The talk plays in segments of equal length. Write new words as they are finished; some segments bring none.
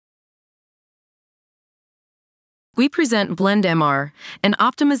We present BlendMR, an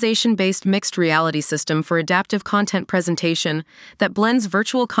optimization-based mixed reality system for adaptive content presentation that blends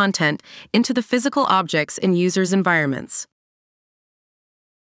virtual content into the physical objects in users' environments.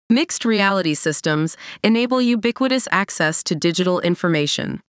 Mixed reality systems enable ubiquitous access to digital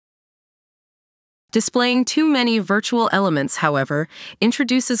information. Displaying too many virtual elements, however,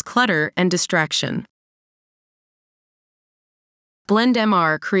 introduces clutter and distraction.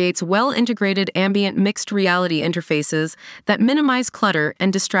 BlendMR creates well-integrated ambient mixed reality interfaces that minimize clutter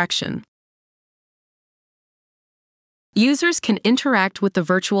and distraction. Users can interact with the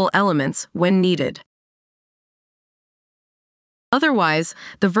virtual elements when needed. Otherwise,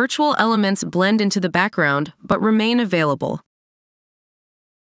 the virtual elements blend into the background but remain available.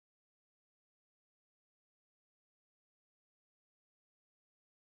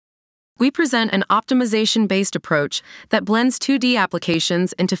 We present an optimization-based approach that blends 2D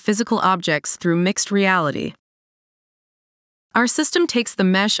applications into physical objects through mixed reality. Our system takes the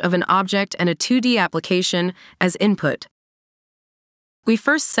mesh of an object and a 2D application as input. We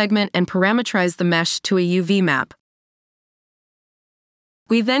first segment and parameterize the mesh to a UV map.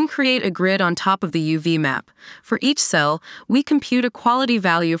 We then create a grid on top of the UV map. For each cell, we compute a quality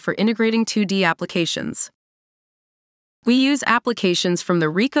value for integrating 2D applications. We use applications from the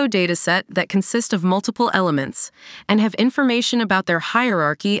RICO dataset that consist of multiple elements and have information about their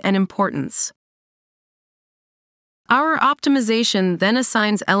hierarchy and importance. Our optimization then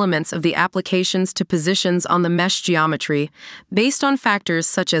assigns elements of the applications to positions on the mesh geometry based on factors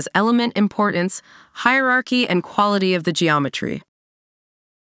such as element importance, hierarchy, and quality of the geometry.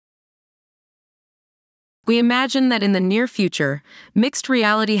 We imagine that in the near future, mixed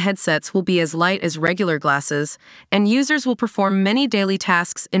reality headsets will be as light as regular glasses, and users will perform many daily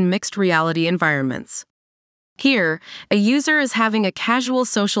tasks in mixed reality environments. Here, a user is having a casual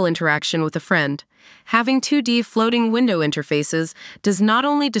social interaction with a friend. Having 2D floating window interfaces does not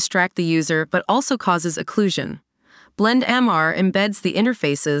only distract the user but also causes occlusion. BlendMR embeds the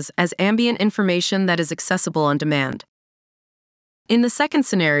interfaces as ambient information that is accessible on demand. In the second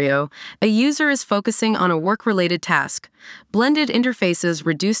scenario, a user is focusing on a work-related task. Blended interfaces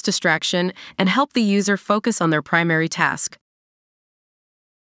reduce distraction and help the user focus on their primary task.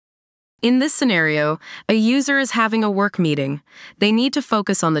 In this scenario, a user is having a work meeting. They need to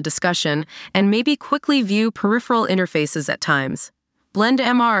focus on the discussion and maybe quickly view peripheral interfaces at times.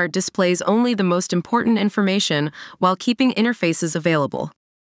 BlendMR displays only the most important information while keeping interfaces available.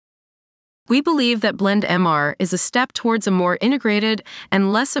 We believe that BlendMR is a step towards a more integrated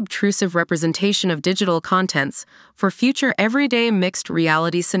and less obtrusive representation of digital contents for future everyday mixed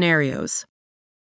reality scenarios.